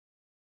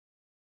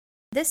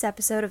This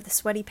episode of The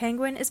Sweaty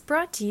Penguin is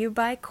brought to you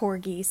by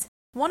Corgis.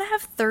 Want to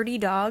have 30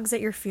 dogs at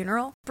your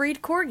funeral?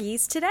 Breed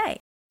Corgis today.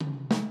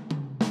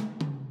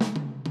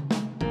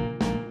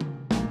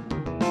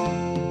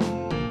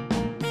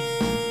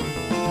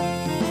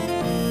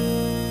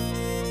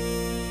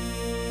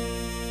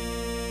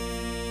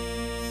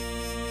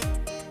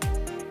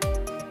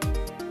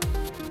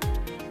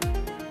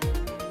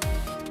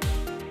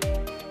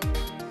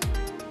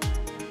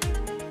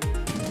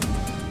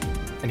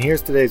 And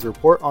here's today's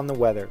report on the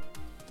weather.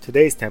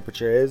 Today's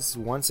temperature is,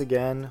 once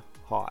again,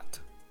 hot.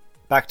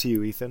 Back to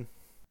you, Ethan.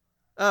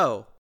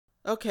 Oh,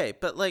 okay,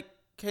 but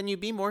can you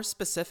be more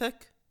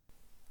specific?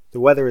 The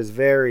weather is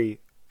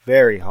very,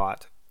 very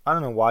hot. I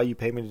don't know why you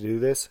paid me to do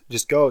this.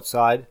 Just go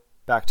outside.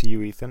 Back to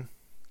you, Ethan.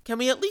 Can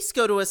we at least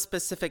go to a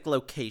specific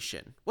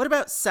location? What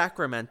about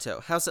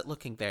Sacramento? How's it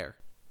looking there?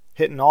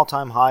 Hit an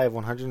all-time high of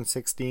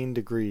 116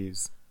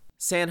 degrees.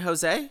 San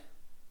Jose?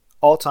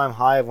 All-time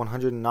high of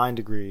 109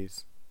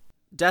 degrees.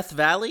 Death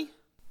Valley?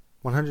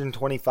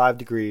 125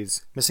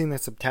 degrees, missing the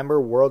September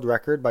world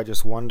record by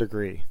just 1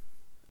 degree.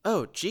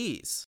 Oh,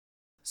 geez.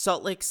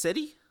 Salt Lake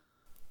City?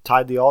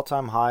 Tied the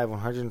all-time high of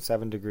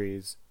 107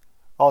 degrees.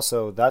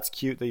 Also, that's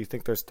cute that you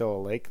think there's still a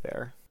lake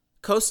there.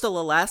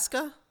 Coastal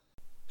Alaska?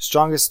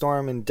 Strongest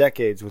storm in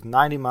decades with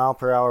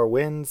 90-mile-per-hour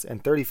winds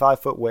and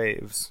 35-foot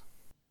waves.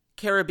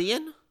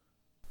 Caribbean?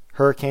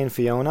 Hurricane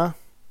Fiona?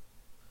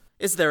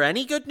 Is there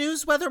any good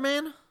news,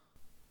 weatherman?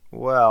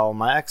 Well,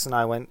 my ex and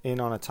I went in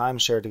on a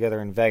timeshare together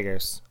in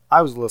Vegas.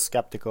 I was a little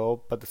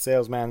skeptical, but the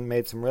salesman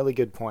made some really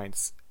good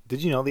points.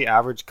 Did you know the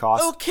average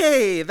cost...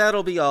 Okay,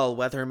 that'll be all,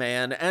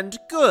 weatherman, and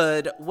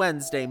good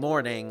Wednesday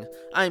morning.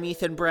 I'm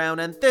Ethan Brown,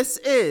 and this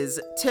is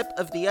Tip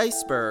of the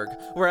Iceberg,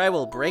 where I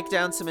will break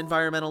down some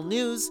environmental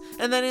news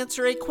and then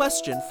answer a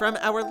question from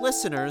our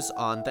listeners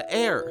on the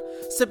air.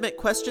 Submit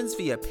questions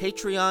via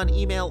Patreon,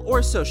 email,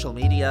 or social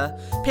media.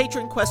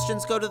 Patron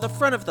questions go to the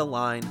front of the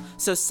line,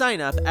 so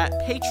sign up at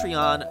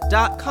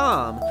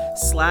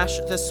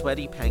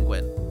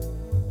patreon.com/thesweatypenguin.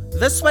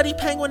 The Sweaty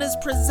Penguin is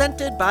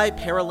presented by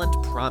Paralent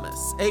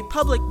Promise, a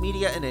public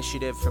media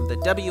initiative from the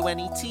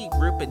WNET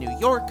Group in New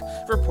York,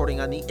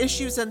 reporting on the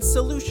issues and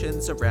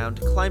solutions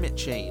around climate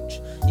change.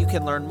 You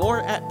can learn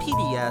more at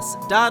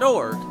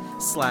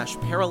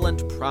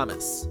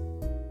pbs.org/paralentpromise.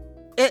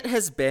 It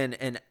has been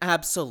an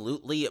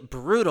absolutely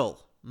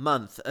brutal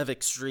month of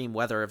extreme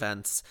weather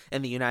events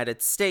in the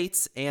United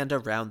States and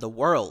around the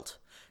world.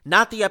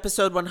 Not the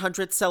episode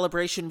 100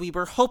 celebration we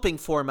were hoping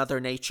for, Mother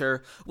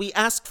Nature. We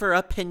asked for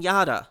a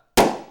piñata.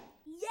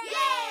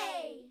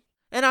 Yay!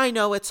 And I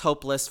know it's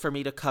hopeless for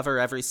me to cover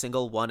every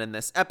single one in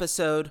this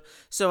episode,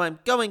 so I'm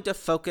going to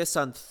focus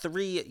on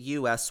 3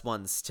 U.S.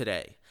 ones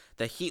today.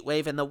 The heat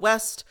wave in the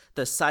West,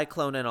 the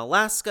cyclone in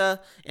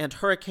Alaska, and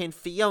Hurricane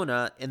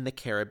Fiona in the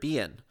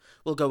Caribbean.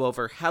 We'll go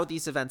over how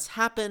these events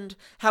happened,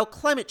 how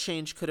climate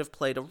change could have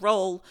played a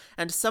role,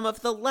 and some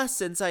of the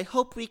lessons I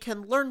hope we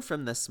can learn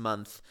from this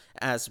month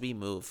as we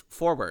move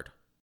forward.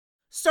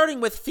 Starting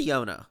with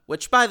Fiona,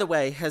 which, by the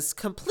way, has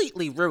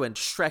completely ruined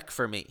Shrek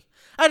for me.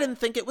 I didn't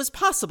think it was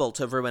possible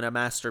to ruin a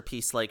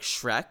masterpiece like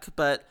Shrek,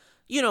 but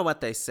you know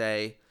what they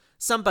say.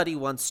 Somebody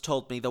once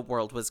told me the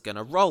world was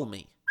gonna roll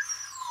me.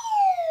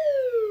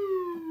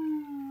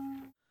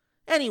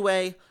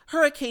 Anyway,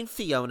 Hurricane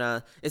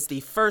Fiona is the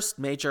first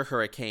major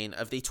hurricane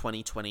of the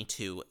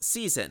 2022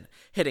 season,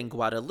 hitting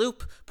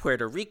Guadeloupe,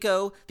 Puerto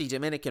Rico, the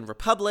Dominican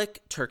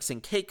Republic, Turks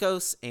and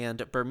Caicos,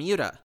 and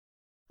Bermuda.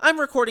 I'm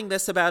recording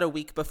this about a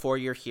week before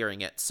you're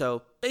hearing it,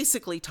 so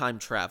basically time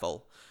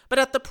travel. But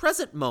at the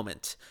present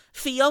moment,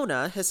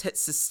 Fiona has hit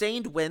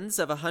sustained winds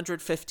of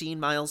 115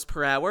 miles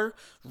per hour,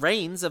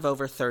 rains of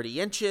over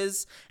 30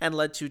 inches, and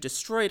led to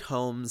destroyed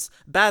homes,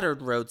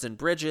 battered roads and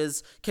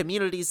bridges,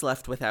 communities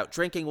left without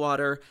drinking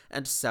water,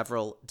 and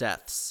several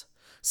deaths.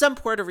 Some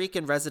Puerto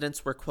Rican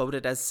residents were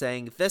quoted as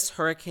saying this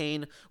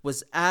hurricane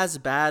was as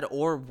bad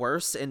or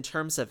worse in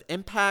terms of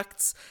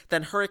impacts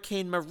than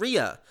Hurricane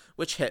Maria,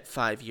 which hit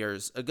 5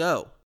 years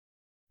ago.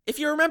 If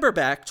you remember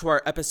back to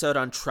our episode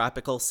on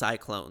tropical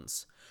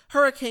cyclones,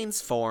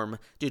 hurricanes form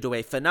due to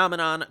a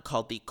phenomenon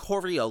called the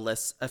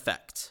Coriolis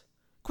effect.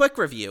 Quick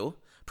review,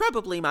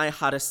 probably my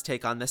hottest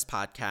take on this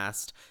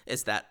podcast,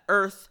 is that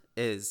Earth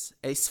is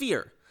a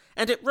sphere,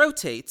 and it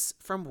rotates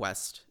from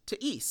west to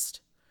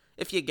east.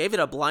 If you gave it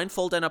a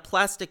blindfold and a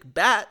plastic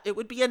bat, it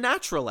would be a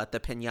natural at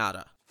the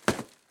piñata.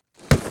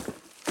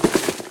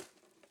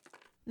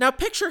 Now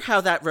picture how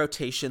that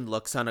rotation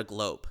looks on a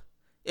globe.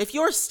 If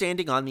you're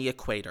standing on the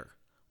equator,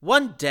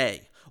 one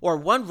day, or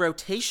one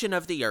rotation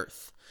of the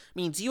Earth,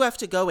 means you have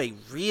to go a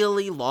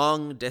really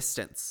long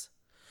distance.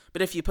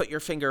 But if you put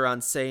your finger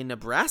on, say,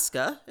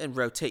 Nebraska and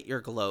rotate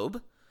your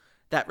globe,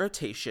 that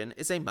rotation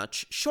is a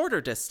much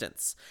shorter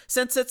distance,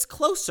 since it's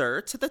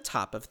closer to the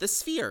top of the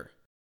sphere.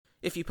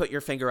 If you put your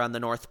finger on the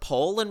North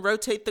Pole and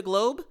rotate the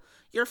globe,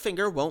 your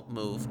finger won't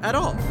move at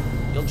all.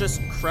 You'll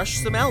just crush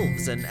some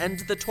elves and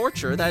end the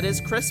torture that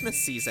is Christmas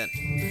season.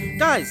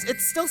 Guys,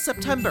 it's still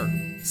September.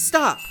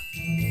 Stop.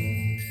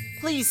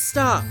 Please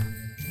stop.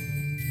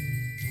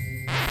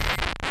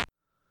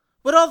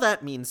 What all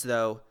that means,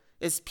 though,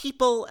 is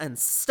people and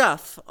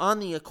stuff on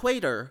the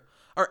equator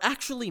are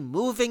actually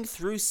moving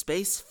through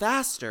space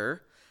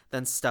faster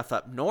than stuff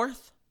up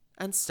north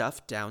and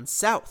stuff down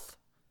south.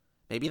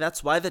 Maybe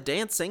that's why the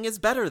dancing is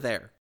better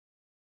there.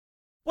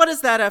 What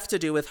does that have to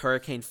do with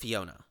Hurricane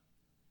Fiona?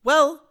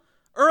 Well,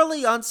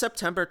 early on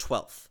September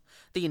 12th,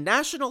 the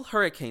National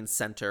Hurricane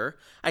Center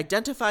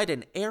identified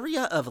an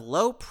area of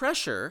low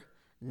pressure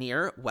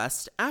near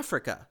West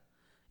Africa.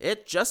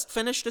 It just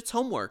finished its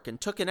homework and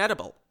took an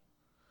edible.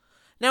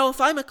 Now,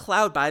 if I'm a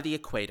cloud by the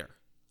equator,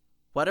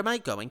 what am I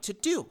going to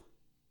do?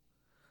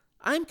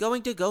 I'm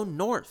going to go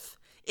north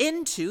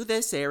into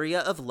this area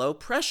of low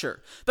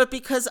pressure. But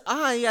because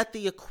I, at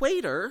the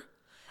equator,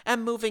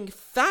 am moving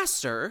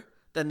faster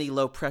than the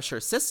low pressure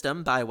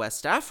system by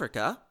West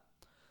Africa,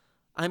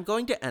 I'm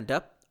going to end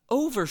up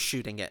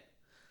overshooting it.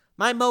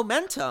 My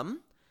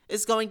momentum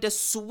is going to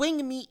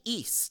swing me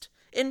east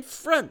in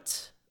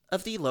front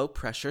of the low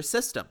pressure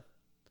system.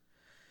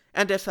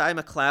 And if I'm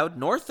a cloud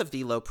north of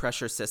the low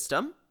pressure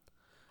system,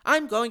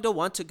 I'm going to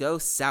want to go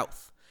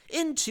south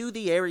into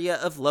the area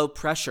of low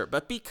pressure.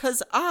 But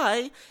because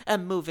I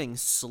am moving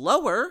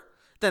slower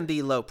than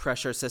the low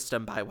pressure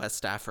system by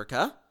West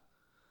Africa,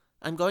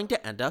 I'm going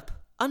to end up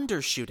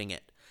undershooting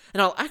it.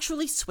 And I'll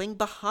actually swing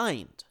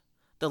behind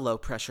the low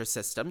pressure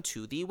system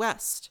to the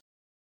west.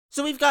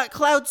 So we've got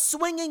clouds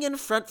swinging in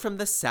front from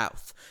the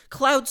south,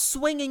 clouds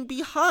swinging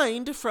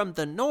behind from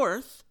the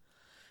north,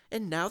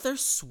 and now they're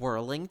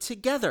swirling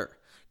together,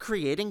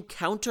 creating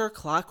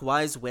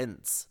counterclockwise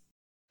winds.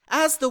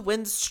 As the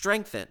winds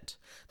strengthened,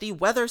 the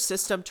weather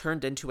system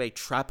turned into a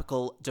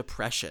tropical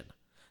depression,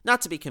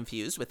 not to be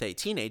confused with a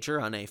teenager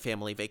on a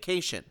family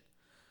vacation.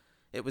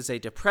 It was a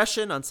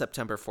depression on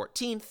September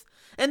 14th,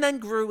 and then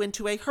grew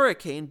into a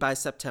hurricane by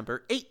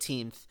September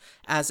 18th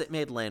as it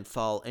made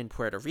landfall in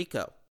Puerto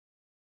Rico.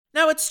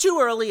 Now, it's too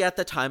early at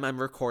the time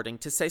I'm recording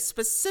to say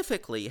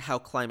specifically how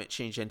climate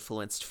change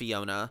influenced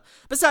Fiona,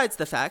 besides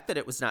the fact that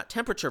it was not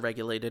temperature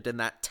regulated in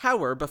that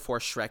tower before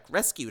Shrek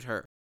rescued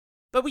her.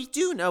 But we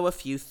do know a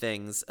few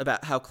things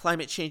about how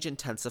climate change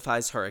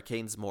intensifies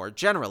hurricanes more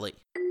generally.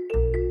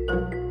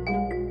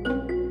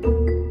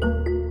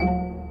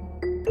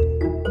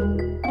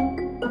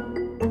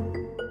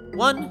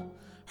 One,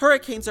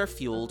 hurricanes are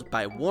fueled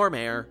by warm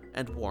air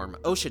and warm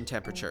ocean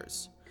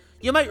temperatures.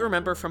 You might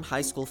remember from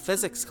high school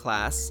physics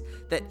class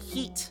that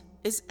heat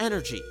is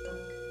energy.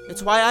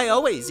 It's why I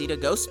always eat a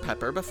ghost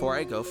pepper before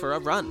I go for a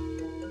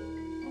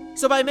run.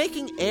 So by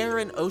making air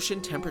and ocean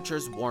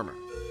temperatures warmer,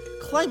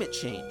 climate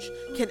change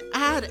can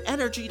add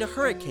energy to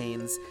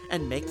hurricanes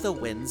and make the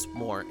winds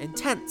more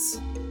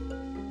intense.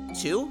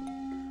 2,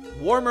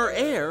 warmer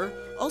air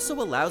also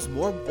allows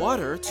more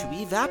water to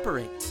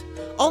evaporate,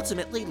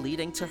 ultimately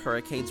leading to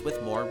hurricanes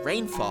with more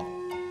rainfall.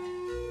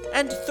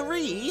 And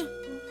 3,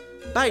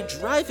 by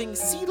driving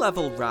sea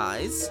level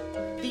rise,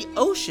 the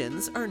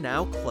oceans are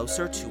now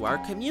closer to our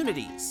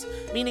communities,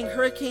 meaning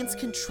hurricanes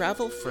can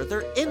travel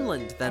further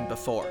inland than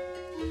before.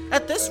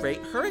 At this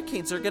rate,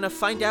 hurricanes are going to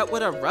find out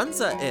what a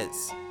runza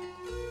is.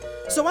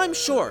 So I'm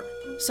sure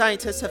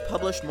scientists have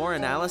published more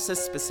analysis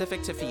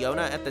specific to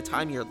Fiona at the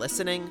time you're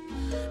listening,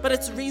 but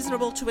it's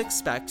reasonable to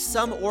expect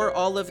some or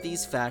all of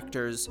these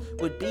factors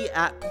would be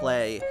at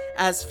play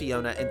as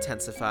Fiona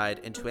intensified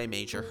into a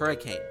major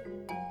hurricane.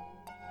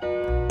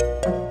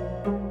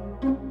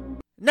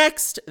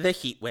 Next, the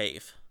heat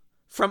wave.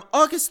 From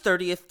August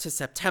 30th to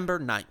September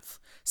 9th,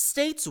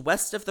 states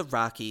west of the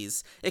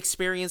Rockies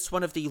experienced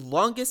one of the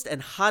longest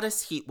and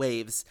hottest heat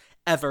waves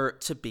ever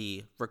to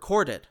be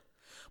recorded.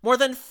 More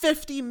than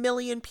 50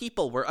 million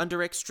people were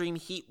under extreme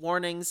heat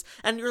warnings,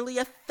 and nearly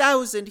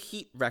 1,000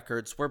 heat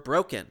records were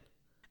broken.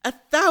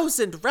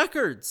 1,000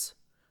 records!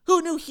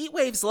 Who knew heat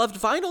waves loved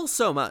vinyl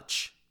so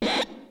much?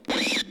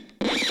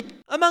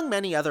 Among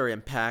many other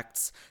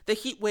impacts, the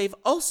heat wave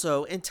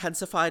also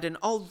intensified an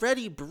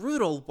already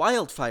brutal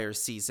wildfire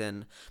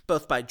season,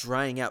 both by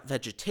drying out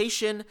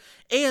vegetation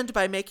and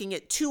by making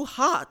it too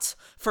hot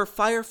for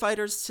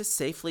firefighters to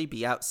safely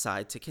be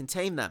outside to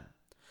contain them.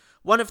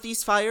 One of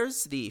these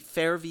fires, the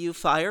Fairview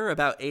Fire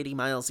about 80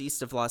 miles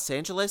east of Los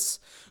Angeles,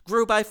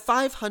 grew by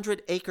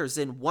 500 acres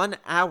in 1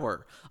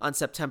 hour on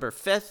September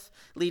 5th,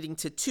 leading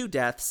to 2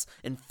 deaths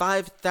and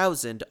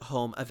 5,000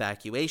 home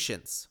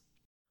evacuations.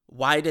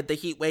 Why did the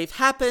heat wave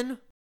happen?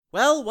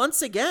 Well,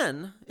 once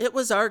again, it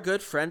was our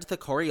good friend the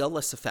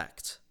Coriolis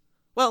effect.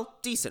 Well,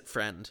 decent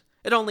friend.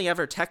 It only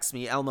ever texts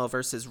me Elmo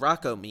vs.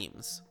 Rocco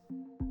memes.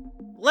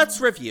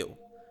 Let's review.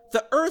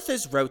 The Earth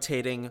is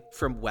rotating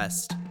from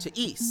west to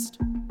east.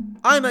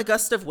 I'm a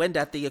gust of wind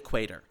at the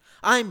equator.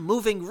 I'm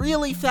moving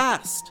really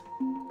fast.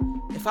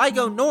 If I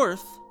go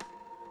north,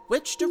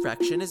 which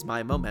direction is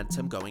my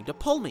momentum going to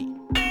pull me?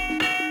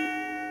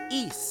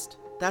 East.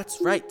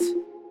 That's right.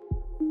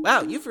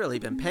 Wow, you've really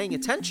been paying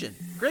attention.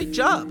 Great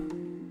job.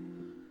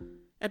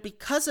 And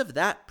because of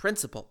that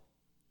principle,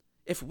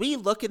 if we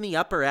look in the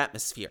upper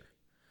atmosphere,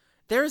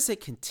 there is a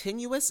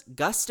continuous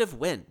gust of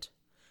wind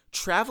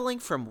traveling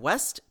from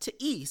west to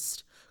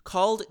east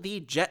called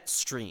the jet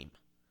stream.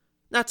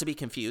 Not to be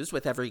confused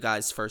with every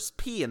guy's first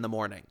pee in the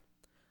morning.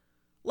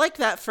 Like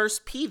that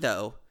first P,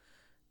 though,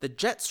 the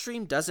jet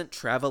stream doesn't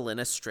travel in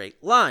a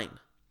straight line.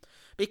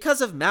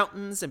 Because of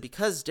mountains and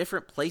because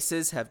different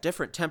places have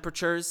different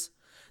temperatures,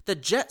 the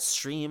jet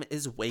stream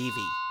is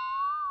wavy.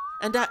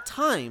 And at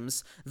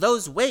times,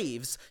 those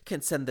waves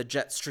can send the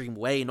jet stream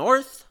way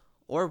north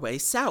or way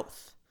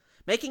south,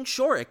 making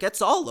sure it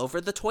gets all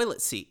over the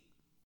toilet seat.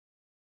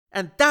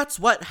 And that's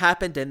what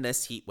happened in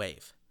this heat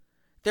wave.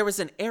 There was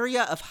an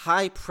area of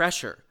high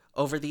pressure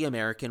over the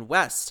American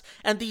West,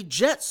 and the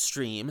jet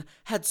stream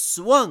had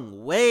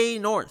swung way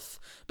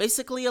north,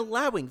 basically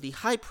allowing the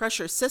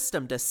high-pressure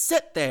system to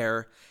sit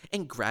there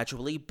and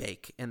gradually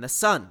bake in the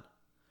sun.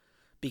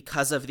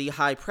 Because of the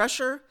high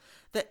pressure,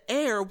 the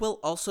air will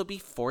also be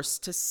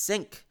forced to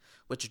sink,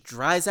 which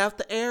dries out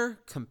the air,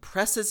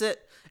 compresses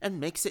it, and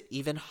makes it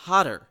even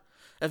hotter,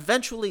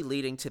 eventually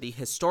leading to the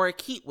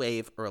historic heat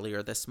wave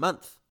earlier this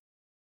month.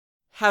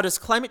 How does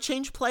climate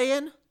change play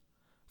in?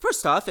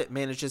 First off, it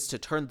manages to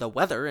turn the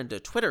weather into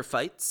Twitter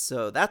fights,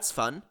 so that's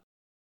fun.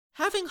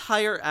 Having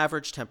higher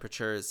average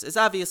temperatures is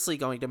obviously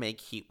going to make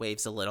heat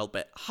waves a little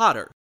bit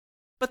hotter.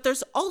 But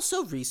there's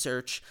also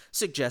research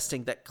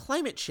suggesting that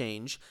climate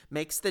change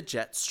makes the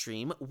jet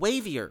stream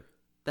wavier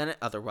than it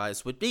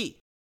otherwise would be.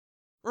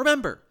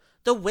 Remember,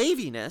 the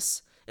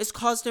waviness is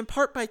caused in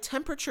part by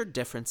temperature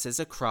differences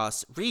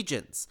across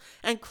regions,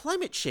 and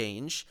climate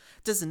change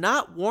does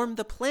not warm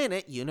the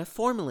planet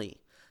uniformly.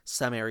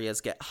 Some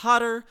areas get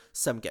hotter,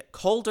 some get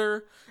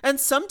colder, and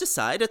some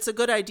decide it's a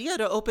good idea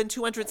to open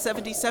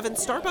 277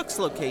 Starbucks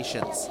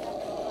locations.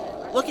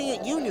 Looking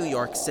at you, New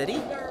York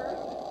City.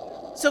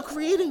 So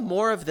creating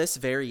more of this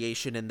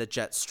variation in the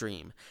jet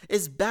stream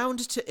is bound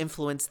to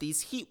influence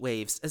these heat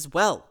waves as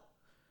well.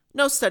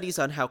 No studies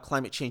on how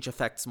climate change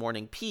affects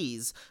morning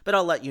peas, but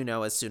I'll let you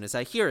know as soon as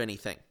I hear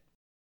anything.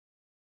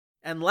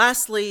 And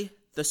lastly,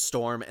 the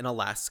storm in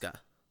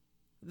Alaska.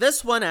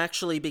 This one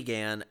actually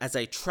began as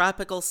a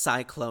tropical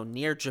cyclone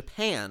near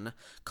Japan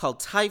called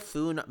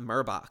Typhoon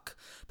Merbok.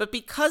 But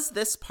because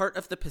this part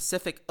of the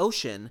Pacific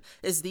Ocean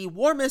is the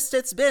warmest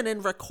it's been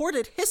in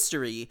recorded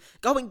history,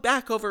 going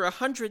back over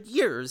 100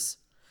 years,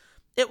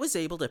 it was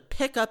able to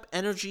pick up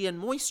energy and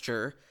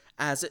moisture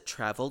as it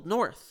traveled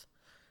north.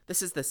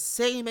 This is the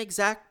same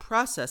exact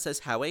process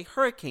as how a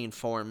hurricane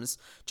forms,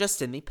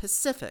 just in the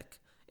Pacific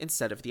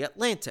instead of the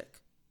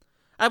Atlantic.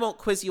 I won't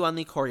quiz you on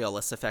the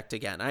Coriolis effect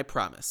again, I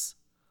promise.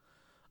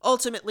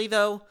 Ultimately,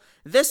 though,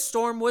 this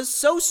storm was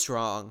so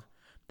strong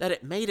that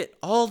it made it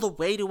all the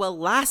way to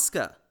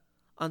Alaska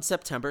on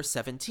September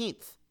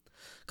 17th.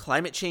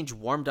 Climate change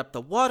warmed up the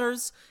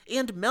waters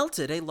and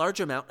melted a large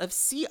amount of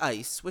sea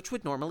ice, which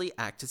would normally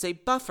act as a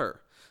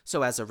buffer.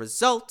 So as a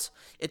result,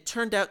 it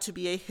turned out to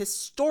be a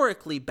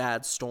historically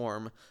bad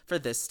storm for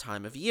this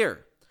time of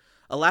year.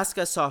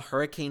 Alaska saw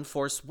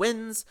hurricane-force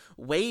winds,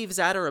 waves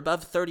at or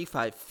above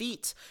 35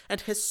 feet, and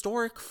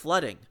historic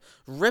flooding,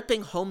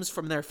 ripping homes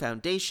from their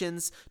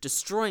foundations,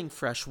 destroying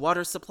fresh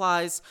water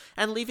supplies,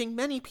 and leaving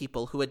many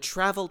people who had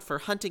traveled for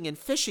hunting and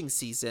fishing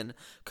season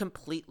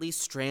completely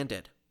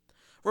stranded.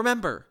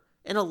 Remember,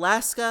 in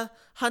Alaska,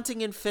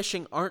 hunting and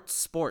fishing aren't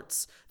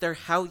sports, they're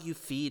how you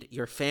feed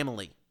your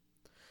family.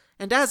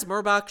 And as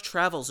Merbok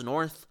travels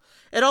north,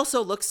 it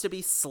also looks to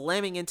be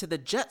slamming into the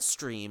jet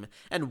stream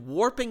and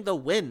warping the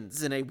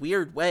winds in a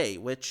weird way,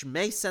 which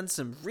may send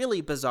some really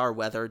bizarre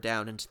weather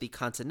down into the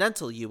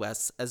continental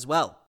US as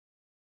well.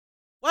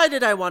 Why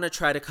did I want to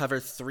try to cover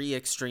 3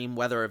 extreme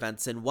weather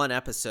events in one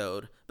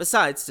episode,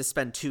 besides to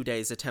spend 2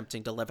 days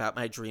attempting to live out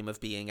my dream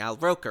of being Al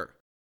Roker?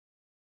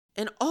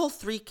 In all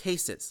 3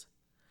 cases,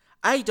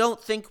 I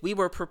don't think we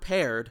were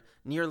prepared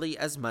nearly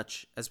as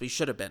much as we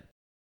should have been.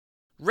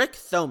 Rick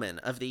Thoman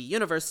of the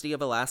University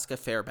of Alaska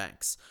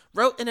Fairbanks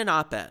wrote in an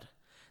op-ed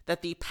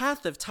that the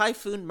path of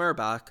Typhoon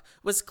Merbok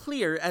was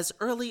clear as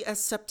early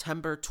as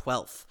September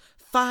 12th,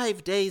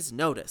 5 days'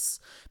 notice,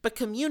 but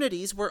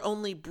communities were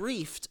only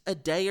briefed a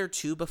day or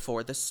 2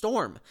 before the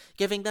storm,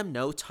 giving them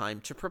no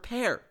time to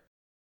prepare.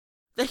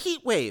 The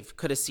heat wave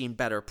could have seen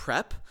better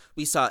prep.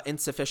 We saw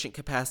insufficient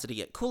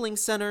capacity at cooling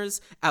centers,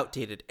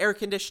 outdated air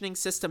conditioning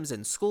systems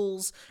in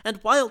schools,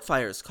 and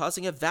wildfires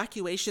causing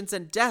evacuations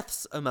and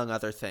deaths, among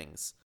other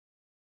things.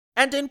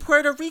 And in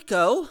Puerto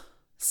Rico,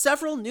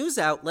 several news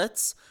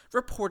outlets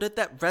reported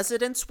that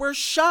residents were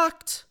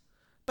shocked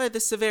by the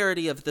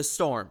severity of the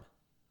storm.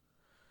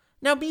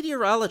 Now,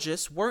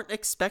 meteorologists weren't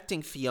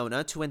expecting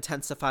Fiona to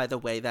intensify the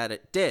way that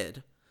it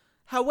did.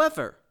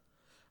 However,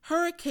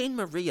 Hurricane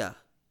Maria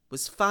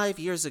was 5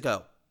 years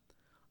ago,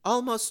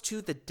 almost to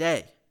the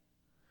day.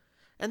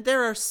 And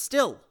there are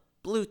still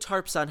blue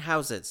tarps on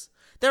houses.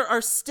 There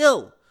are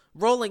still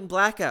rolling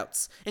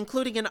blackouts,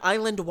 including an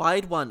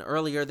island-wide one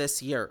earlier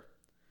this year.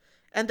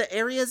 And the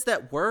areas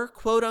that were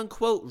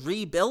quote-unquote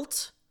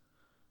rebuilt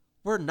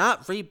were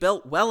not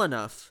rebuilt well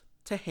enough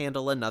to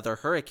handle another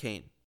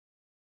hurricane.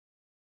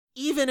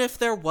 Even if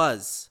there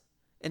was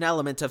an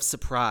element of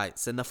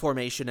surprise in the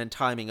formation and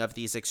timing of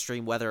these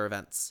extreme weather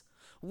events,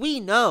 we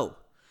know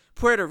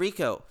Puerto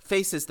Rico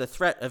faces the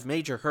threat of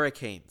major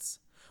hurricanes.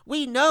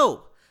 We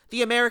know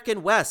the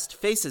American West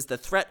faces the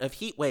threat of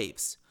heat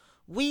waves.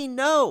 We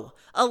know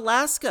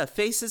Alaska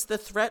faces the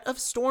threat of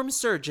storm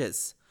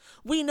surges.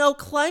 We know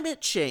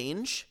climate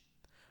change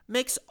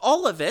makes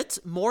all of it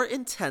more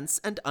intense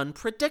and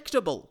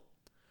unpredictable.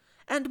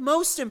 And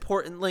most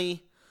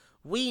importantly,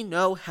 we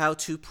know how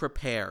to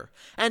prepare.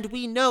 And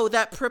we know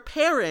that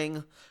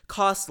preparing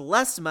costs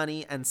less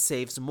money and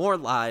saves more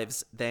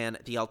lives than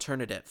the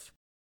alternative.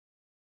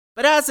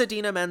 But as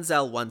Idina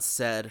Menzel once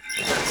said,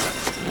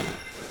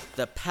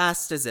 the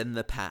past is in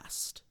the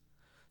past.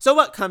 So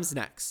what comes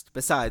next,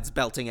 besides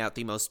belting out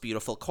the most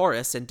beautiful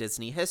chorus in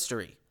Disney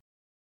history?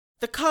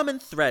 The common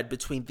thread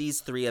between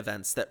these three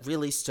events that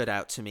really stood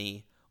out to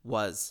me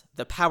was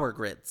the power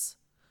grids.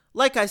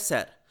 Like I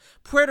said,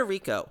 Puerto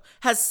Rico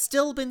has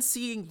still been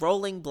seeing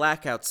rolling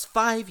blackouts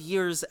 5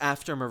 years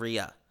after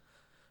Maria.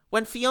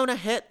 When Fiona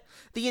hit,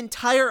 the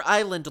entire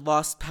island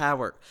lost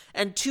power,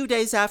 and 2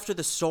 days after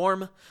the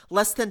storm,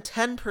 less than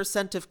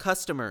 10% of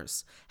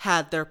customers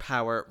had their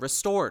power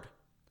restored.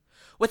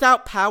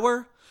 Without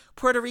power,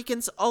 Puerto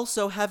Ricans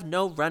also have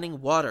no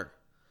running water.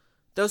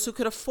 Those who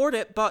could afford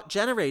it bought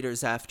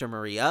generators after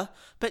Maria,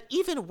 but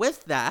even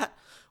with that,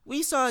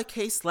 we saw a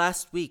case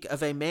last week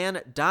of a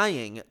man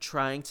dying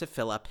trying to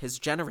fill up his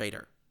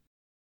generator.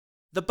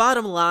 The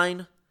bottom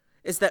line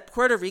is that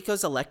Puerto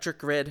Rico's electric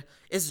grid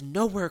is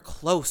nowhere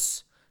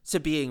close to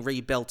being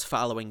rebuilt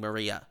following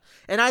Maria,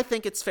 and I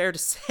think it's fair to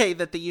say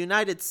that the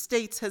United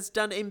States has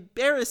done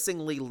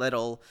embarrassingly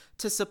little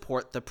to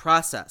support the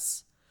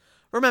process.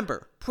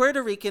 Remember,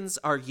 Puerto Ricans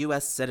are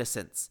U.S.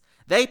 citizens.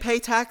 They pay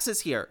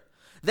taxes here.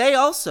 They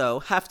also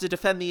have to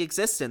defend the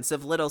existence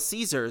of Little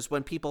Caesars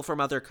when people from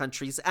other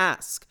countries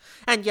ask.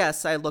 And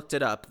yes, I looked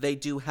it up. They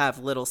do have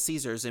Little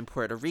Caesars in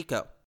Puerto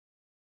Rico.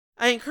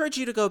 I encourage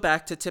you to go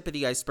back to Tip of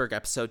the Iceberg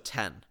episode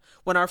 10,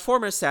 when our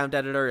former sound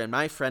editor and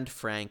my friend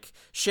Frank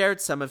shared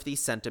some of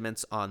these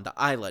sentiments on the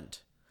island.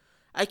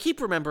 I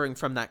keep remembering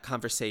from that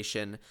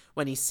conversation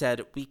when he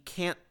said, "We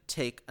can't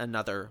take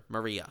another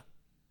Maria."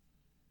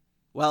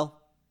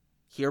 Well,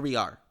 here we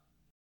are.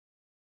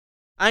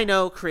 I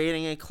know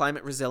creating a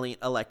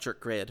climate-resilient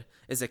electric grid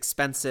is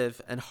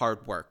expensive and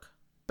hard work,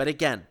 but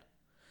again,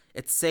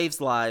 it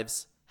saves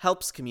lives,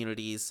 helps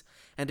communities,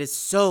 and is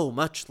so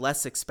much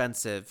less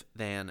expensive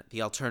than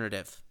the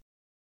alternative.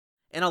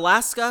 In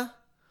Alaska,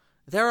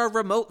 there are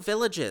remote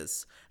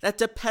villages that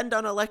depend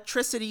on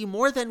electricity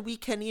more than we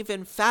can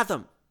even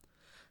fathom.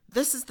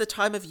 This is the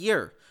time of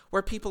year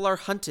where people are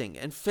hunting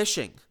and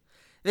fishing.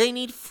 They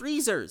need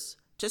freezers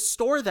to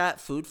store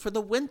that food for the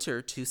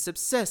winter to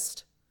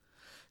subsist.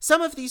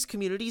 Some of these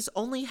communities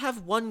only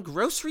have one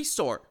grocery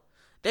store.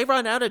 They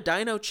run out of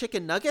Dino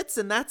chicken nuggets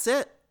and that's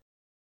it.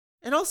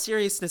 In all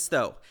seriousness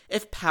though,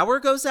 if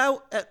power goes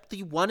out at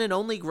the one and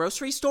only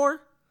grocery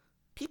store,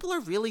 people are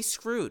really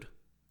screwed.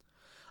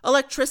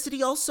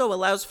 Electricity also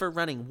allows for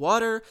running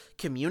water,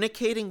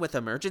 communicating with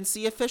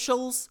emergency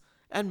officials,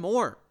 and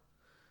more.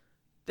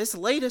 This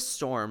latest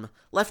storm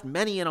left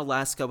many in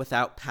Alaska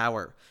without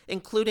power,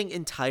 including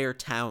entire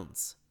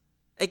towns.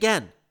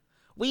 Again,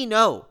 we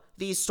know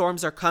these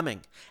storms are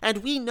coming,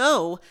 and we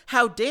know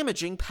how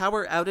damaging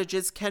power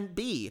outages can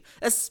be,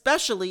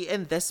 especially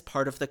in this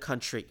part of the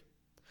country.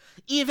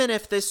 Even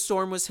if this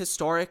storm was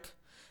historic,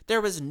 there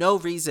was no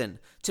reason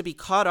to be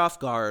caught off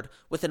guard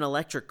with an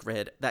electric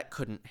grid that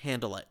couldn't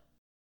handle it.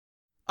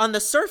 On the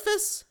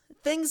surface,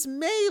 things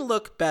may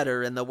look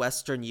better in the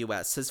western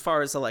US as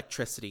far as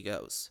electricity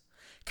goes.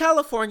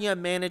 California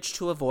managed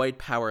to avoid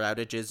power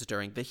outages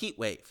during the heat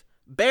wave.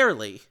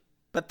 Barely,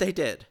 but they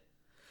did.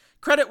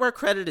 Credit where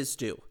credit is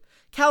due.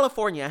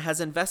 California has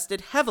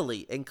invested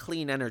heavily in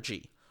clean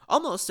energy,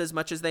 almost as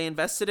much as they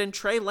invested in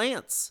Trey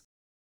Lance.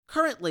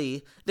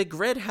 Currently, the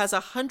grid has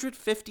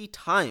 150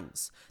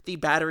 times the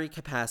battery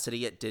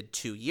capacity it did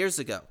 2 years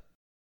ago.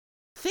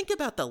 Think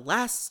about the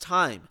last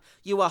time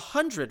you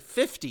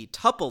 150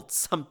 tupled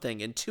something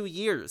in 2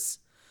 years.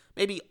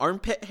 Maybe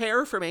armpit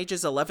hair from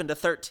ages 11 to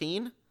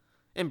 13?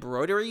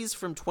 Embroideries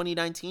from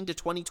 2019 to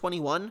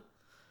 2021?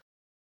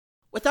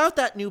 Without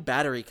that new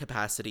battery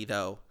capacity,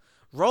 though,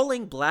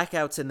 rolling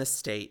blackouts in the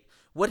state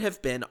would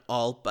have been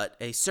all but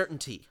a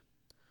certainty.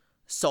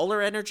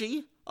 Solar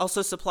energy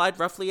also supplied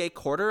roughly a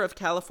quarter of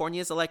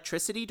California's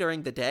electricity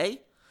during the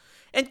day,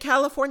 and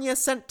California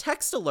sent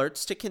text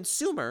alerts to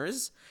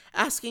consumers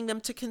asking them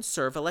to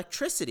conserve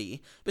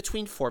electricity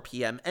between 4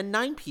 p.m. and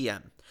 9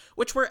 p.m.,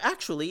 which were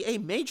actually a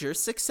major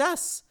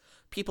success.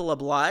 People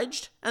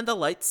obliged, and the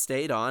lights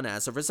stayed on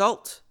as a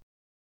result.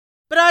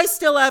 But I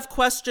still have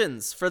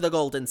questions for the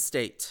Golden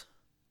State.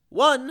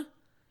 1.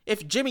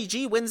 If Jimmy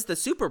G wins the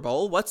Super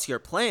Bowl, what's your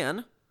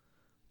plan?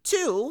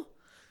 2.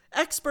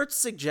 Experts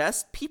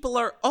suggest people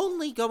are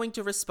only going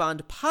to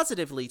respond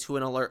positively to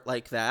an alert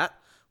like that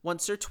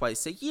once or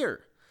twice a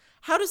year.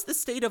 How does the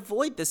state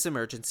avoid this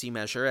emergency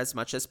measure as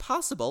much as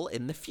possible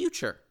in the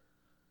future?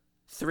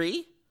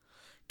 3.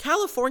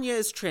 California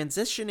is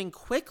transitioning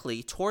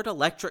quickly toward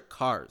electric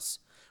cars,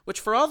 which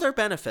for all their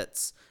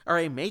benefits are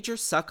a major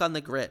suck on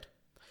the grid.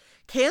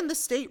 Can the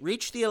state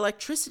reach the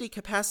electricity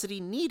capacity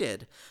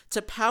needed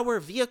to power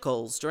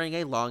vehicles during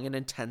a long and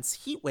intense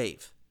heat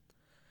wave?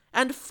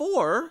 And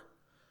 4,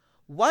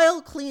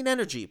 While clean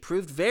energy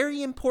proved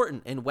very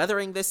important in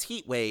weathering this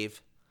heat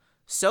wave,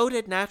 so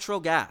did natural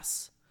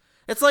gas.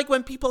 It's like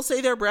when people say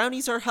their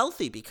brownies are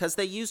healthy because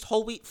they used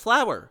whole wheat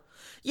flour.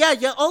 Yeah,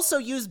 you also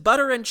used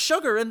butter and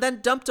sugar and then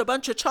dumped a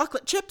bunch of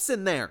chocolate chips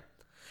in there.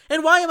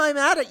 And why am I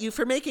mad at you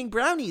for making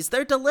brownies?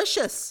 They're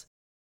delicious.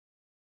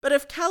 But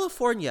if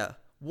California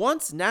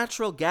wants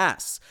natural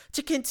gas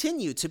to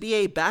continue to be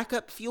a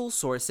backup fuel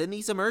source in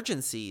these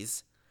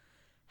emergencies,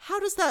 how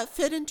does that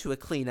fit into a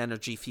clean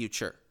energy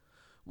future?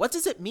 What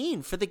does it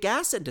mean for the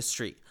gas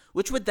industry,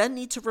 which would then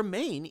need to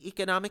remain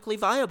economically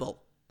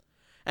viable?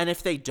 And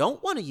if they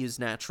don't want to use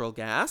natural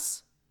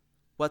gas,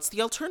 what's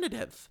the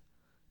alternative?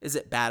 Is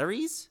it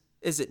batteries?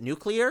 Is it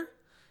nuclear?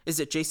 Is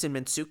it Jason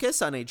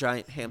Mantzoukas on a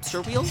giant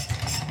hamster wheel?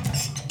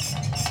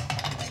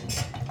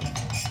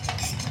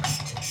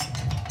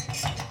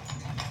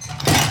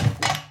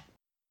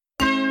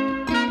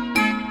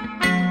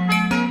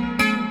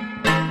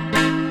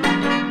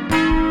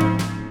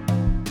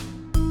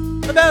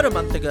 About a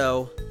month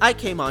ago, I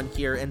came on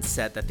here and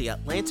said that the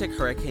Atlantic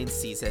hurricane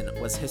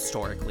season was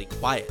historically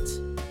quiet.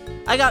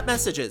 I got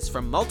messages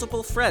from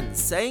multiple friends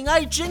saying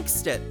I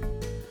jinxed it.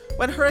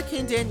 When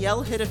Hurricane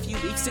Danielle hit a few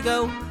weeks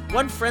ago,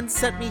 one friend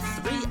sent me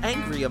 3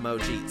 angry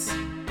emojis.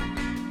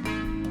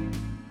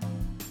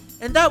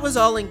 And that was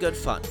all in good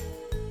fun.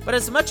 But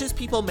as much as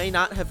people may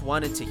not have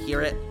wanted to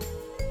hear it,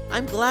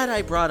 I'm glad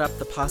I brought up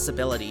the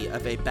possibility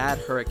of a bad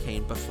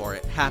hurricane before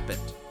it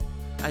happened.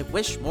 I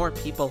wish more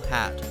people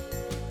had.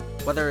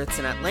 Whether it's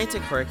an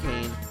Atlantic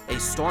hurricane, a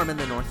storm in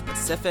the North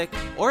Pacific,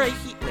 or a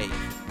heat wave,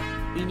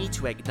 we need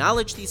to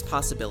acknowledge these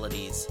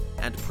possibilities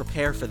and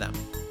prepare for them.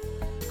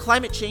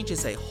 Climate change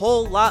is a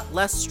whole lot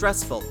less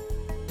stressful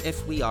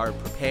if we are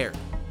prepared.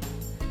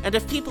 And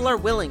if people are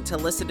willing to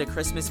listen to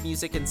Christmas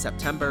music in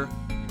September,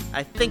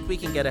 I think we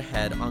can get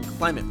ahead on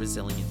climate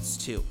resilience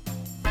too.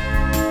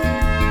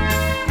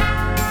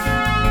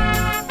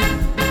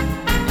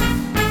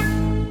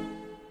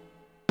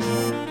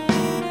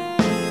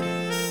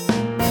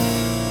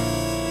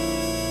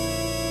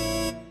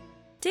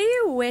 Do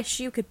you wish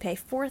you could pay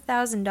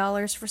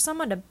 $4,000 for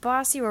someone to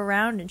boss you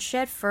around and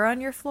shed fur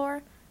on your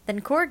floor?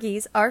 Then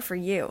corgis are for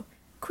you.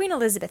 Queen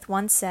Elizabeth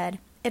once said,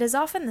 "It is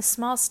often the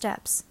small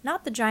steps,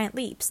 not the giant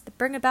leaps, that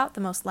bring about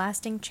the most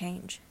lasting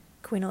change."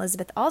 Queen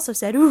Elizabeth also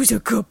said, "Who's a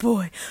good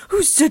boy?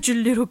 Who's such a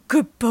little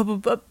good bubble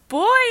butt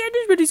boy? I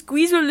just want to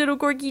squeeze my little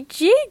corgi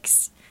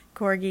cheeks."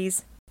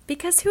 Corgis.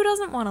 Because who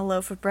doesn't want a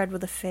loaf of bread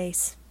with a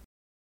face?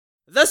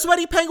 The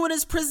Sweaty Penguin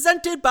is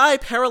presented by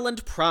Peril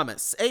and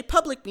Promise, a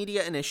public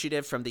media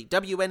initiative from the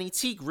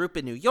WNET Group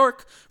in New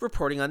York,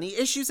 reporting on the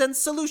issues and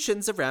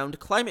solutions around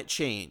climate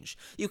change.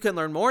 You can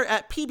learn more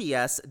at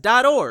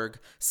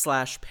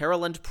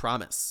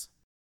pbs.org/perilandpromise.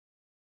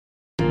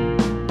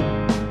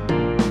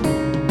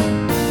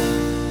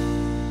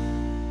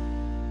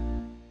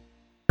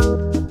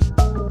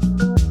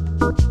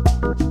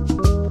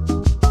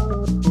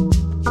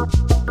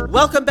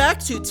 Welcome back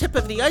to Tip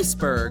of the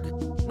Iceberg.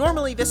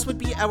 Normally, this would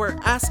be our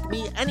Ask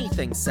Me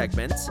Anything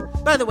segment.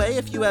 By the way,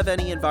 if you have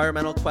any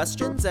environmental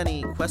questions,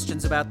 any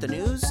questions about the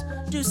news,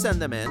 do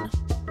send them in.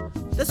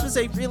 This was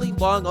a really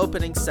long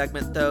opening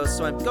segment, though,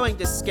 so I'm going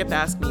to skip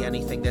Ask Me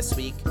Anything this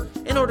week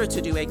in order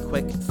to do a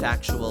quick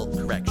factual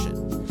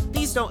correction.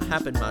 These don't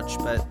happen much,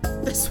 but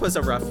this was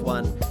a rough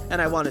one,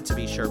 and I wanted to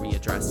be sure we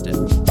addressed it.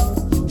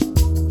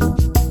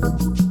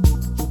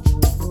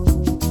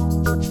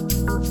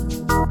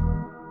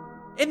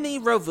 In the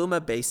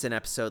Rovuma Basin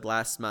episode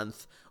last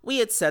month, we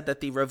had said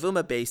that the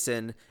Rovuma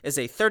Basin is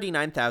a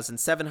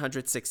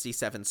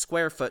 39,767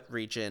 square foot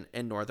region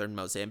in northern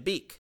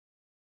Mozambique.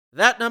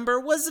 That number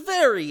was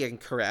very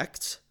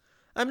incorrect.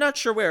 I'm not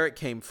sure where it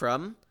came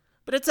from,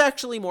 but it's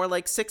actually more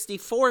like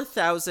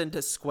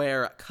 64,000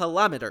 square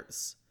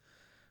kilometers.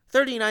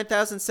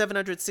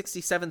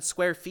 39,767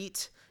 square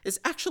feet is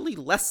actually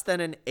less than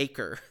an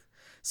acre,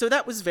 so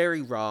that was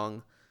very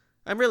wrong.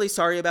 I'm really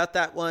sorry about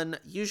that one.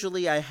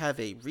 Usually I have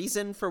a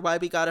reason for why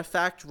we got a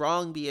fact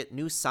wrong, be it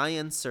new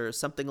science or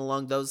something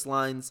along those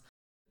lines.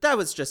 That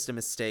was just a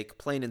mistake,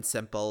 plain and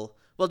simple.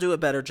 We'll do a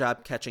better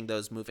job catching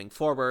those moving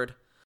forward.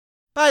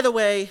 By the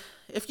way,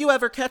 if you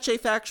ever catch a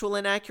factual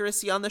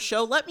inaccuracy on the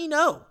show, let me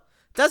know.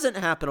 Doesn't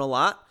happen a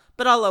lot,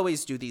 but I'll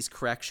always do these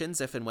corrections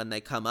if and when they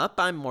come up.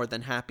 I'm more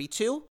than happy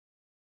to.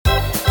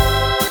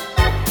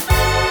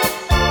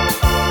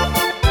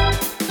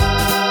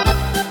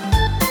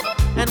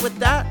 And with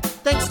that,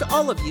 thanks to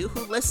all of you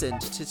who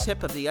listened to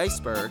Tip of the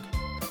Iceberg.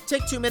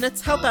 Take 2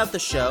 minutes, help out the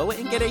show,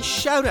 and get a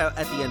shout out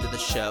at the end of the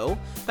show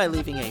by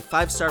leaving a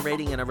 5-star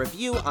rating and a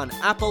review on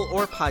Apple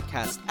or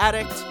Podcast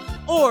Addict,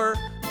 or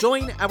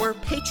join our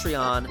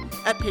Patreon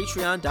at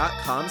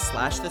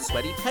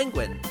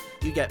patreon.com/thesweatypenguin.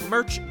 You get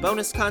merch,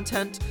 bonus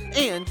content,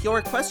 and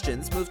your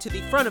questions move to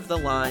the front of the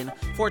line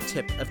for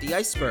Tip of the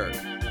Iceberg.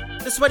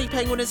 The Sweaty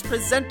Penguin is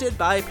presented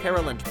by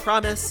Peril and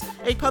Promise,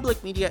 a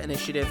public media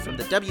initiative from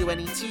the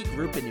WNET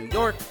Group in New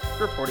York,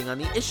 reporting on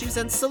the issues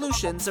and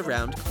solutions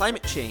around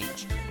climate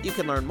change. You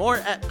can learn more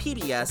at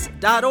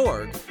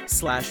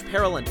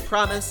pbs.org/Peril and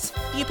Promise.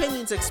 The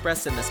opinions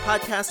expressed in this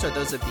podcast are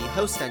those of the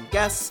host and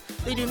guests.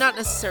 They do not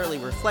necessarily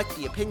reflect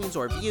the opinions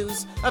or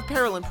views of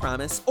Peril and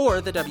Promise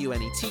or the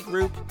WNET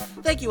group.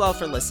 Thank you all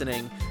for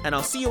listening, and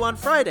I'll see you on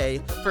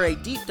Friday for a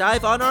deep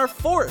dive on our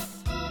 4th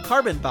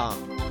carbon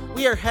bomb.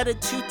 We are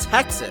headed to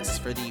Texas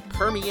for the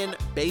Permian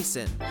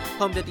Basin,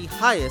 home to the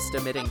highest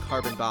emitting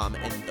carbon bomb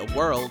in the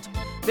world.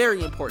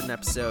 Very important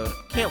episode.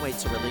 Can't wait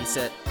to release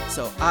it,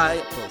 so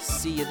I will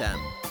see you then.